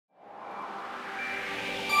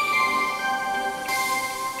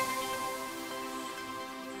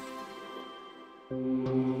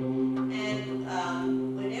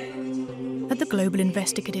the Global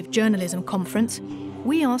Investigative Journalism Conference,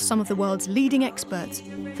 we asked some of the world's leading experts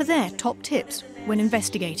for their top tips when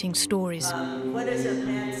investigating stories. What is a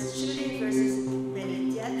mass shooting versus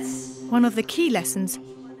many deaths? One of the key lessons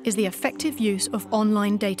is the effective use of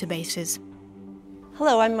online databases.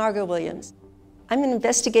 Hello, I'm Margot Williams. I'm an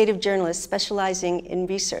investigative journalist specializing in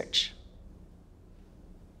research.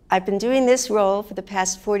 I've been doing this role for the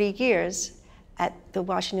past 40 years at the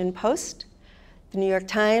Washington Post, the New York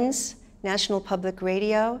Times, National Public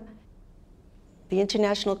Radio, the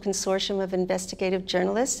International Consortium of Investigative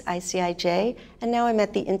Journalists, ICIJ, and now I'm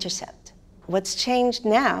at The Intercept. What's changed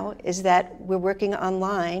now is that we're working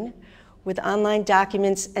online with online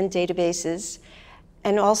documents and databases,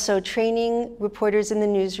 and also training reporters in the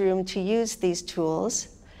newsroom to use these tools,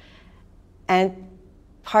 and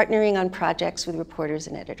partnering on projects with reporters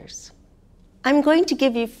and editors. I'm going to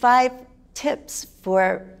give you 5 tips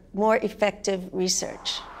for more effective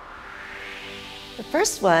research. The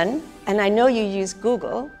first one, and I know you use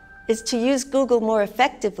Google, is to use Google more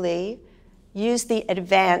effectively, use the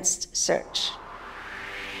advanced search.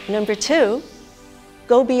 Number 2,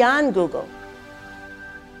 go beyond Google.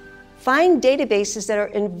 Find databases that are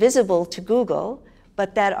invisible to Google,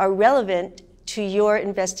 but that are relevant to your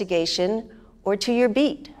investigation or to your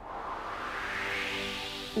beat.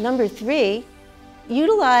 Number 3,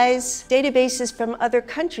 utilize databases from other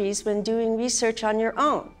countries when doing research on your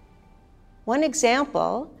own. One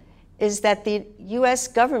example is that the US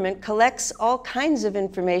government collects all kinds of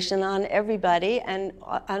information on everybody and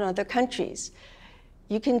on other countries.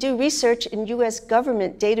 You can do research in US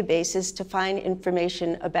government databases to find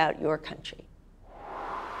information about your country.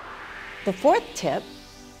 The 4th tip,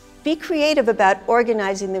 be creative about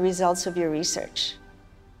organizing the results of your research.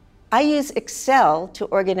 I use Excel to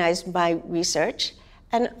organize my research,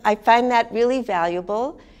 and I find that really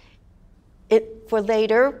valuable for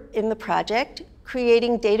later in the project,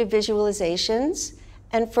 creating data visualizations,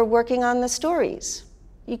 and for working on the stories.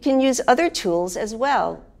 You can use other tools as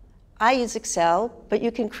well. I use Excel, but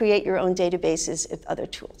you can create your own databases with other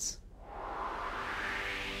tools.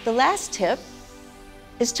 The last tip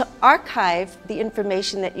is to archive the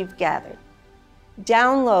information that you've gathered.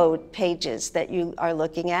 Download pages that you are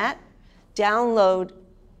looking at, download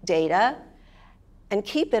data, and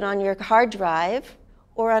keep it on your hard drive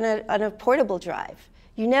or on a portable drive.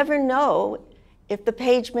 You never know if the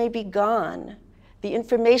page may be gone, the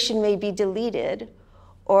information may be deleted,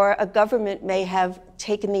 or a government may have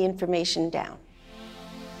taken the information down.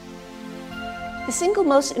 The single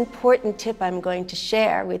most important tip I'm going to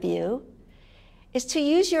share with you is to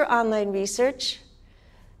use your online research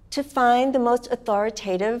to find the most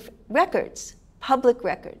authoritative records, public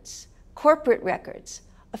records, corporate records,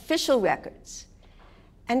 official records.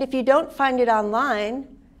 And if you don't find it online,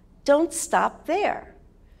 don't stop there.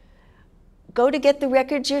 Go to get the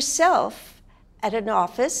records yourself at an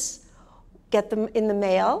office, get them in the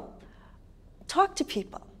mail, talk to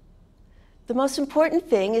people. The most important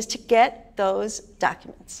thing is to get those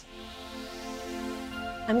documents.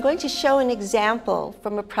 I'm going to show an example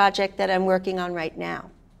from a project that I'm working on right now.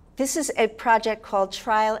 This is a project called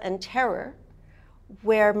Trial and Terror,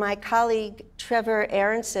 where my colleague Trevor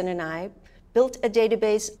Aronson and I built a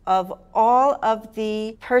database of all of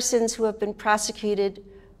the persons who have been prosecuted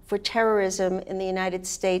for terrorism in the United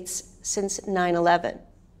States since 9/11.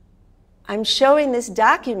 I'm showing this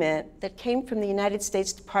document that came from the United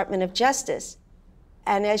States Department of Justice.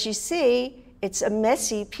 And as you see, it's a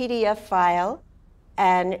messy PDF file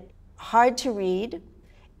and hard to read.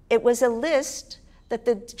 It was a list that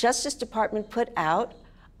the Justice Department put out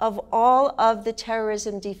of all of the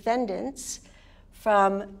terrorism defendants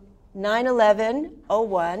from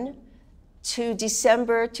 9/11/01 to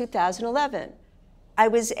December 2011. I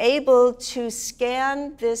was able to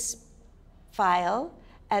scan this file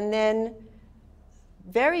and then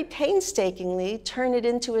very painstakingly turn it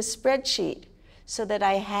into a spreadsheet so that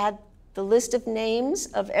I had the list of names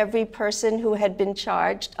of every person who had been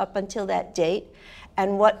charged up until that date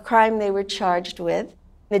and what crime they were charged with,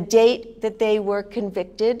 the date that they were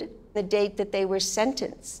convicted, the date that they were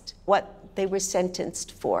sentenced, what they were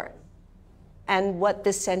sentenced for, and what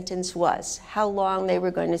the sentence was, how long they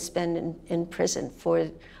were going to spend in prison for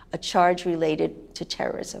a charge related to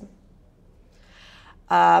terrorism.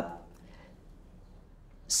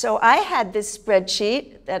 So I had this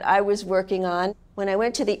spreadsheet that I was working on. When I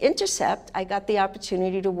went to The Intercept, I got the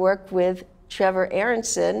opportunity to work with Trevor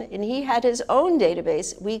Aronson, and he had his own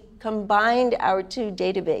database. We combined our 2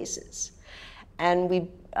 databases, and we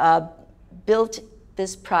built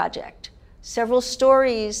this project. Several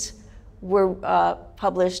stories were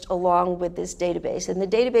published along with this database, and the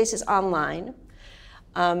database is online.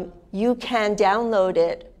 You can download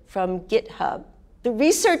it from GitHub. The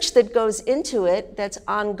research that goes into it that's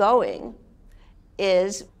ongoing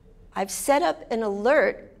is I've set up an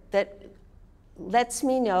alert that lets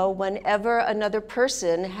me know whenever another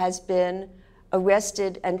person has been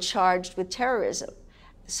arrested and charged with terrorism.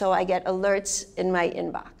 So I get alerts in my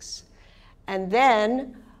inbox. And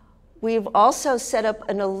then we've also set up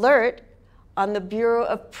an alert on the Bureau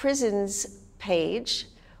of Prisons page,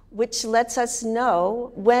 which lets us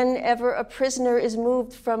know whenever a prisoner is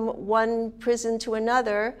moved from one prison to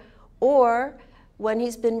another or when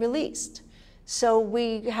he's been released. So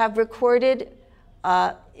we have recorded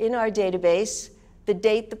in our database the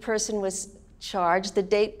date the person was charged, the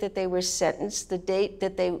date that they were sentenced, the date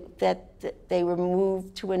that they were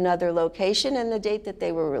moved to another location, and the date that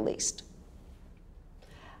they were released.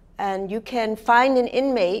 And you can find an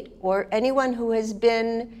inmate or anyone who has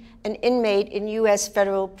been an inmate in U.S.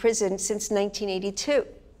 federal prison since 1982.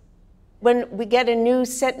 When we get a new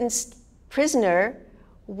sentenced prisoner,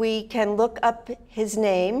 we can look up his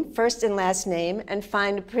name, first and last name, and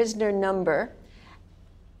find a prisoner number.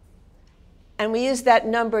 And we use that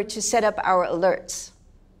number to set up our alerts.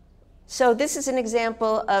 So this is an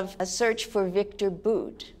example of a search for Victor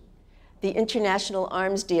Boot, the international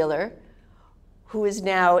arms dealer who is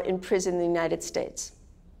now in prison in the United States.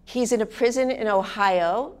 He's in a prison in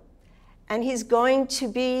Ohio, and he's going to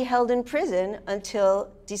be held in prison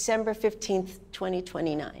until December 15th,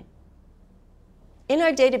 2029. In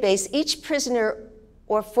our database, each prisoner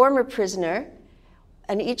or former prisoner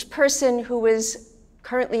and each person who is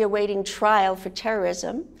currently awaiting trial for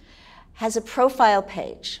terrorism has a profile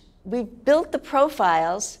page. We've built the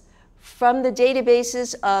profiles from the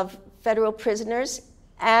databases of federal prisoners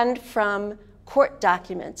and from court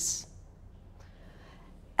documents,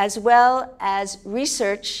 as well as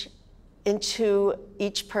research into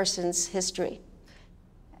each person's history.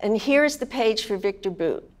 And here's the page for Victor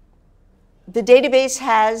Boot. The database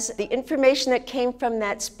has the information that came from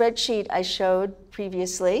that spreadsheet I showed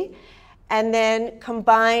previously, and then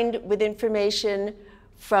combined with information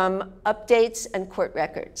from updates and court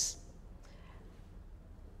records.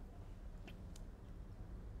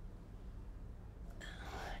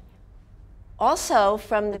 Also,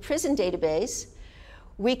 from the prison database,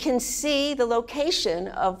 we can see the location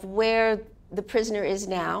of where the prisoner is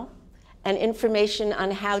now and information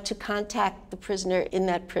on how to contact the prisoner in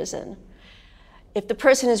that prison. If the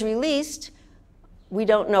person is released, we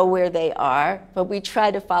don't know where they are, but we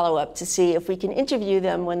try to follow up to see if we can interview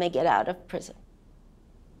them when they get out of prison.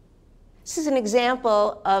 This is an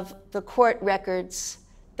example of the court records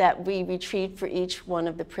that we retrieved for each one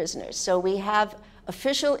of the prisoners. So we have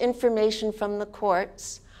official information from the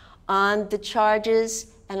courts on the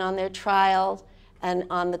charges and on their trial and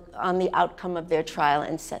on the outcome of their trial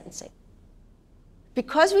and sentencing.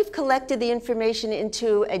 Because we've collected the information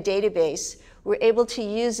into a database, we're able to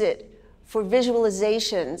use it for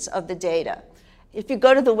visualizations of the data. If you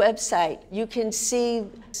go to the website, you can see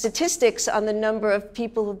statistics on the number of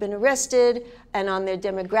people who've been arrested and on their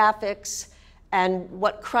demographics and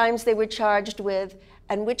what crimes they were charged with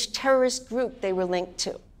and which terrorist group they were linked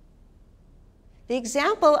to. The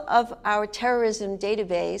example of our terrorism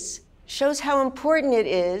database shows how important it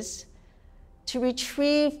is to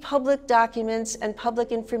retrieve public documents and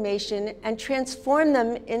public information and transform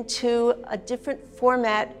them into a different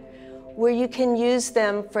format where you can use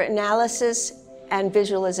them for analysis and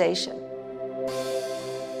visualization.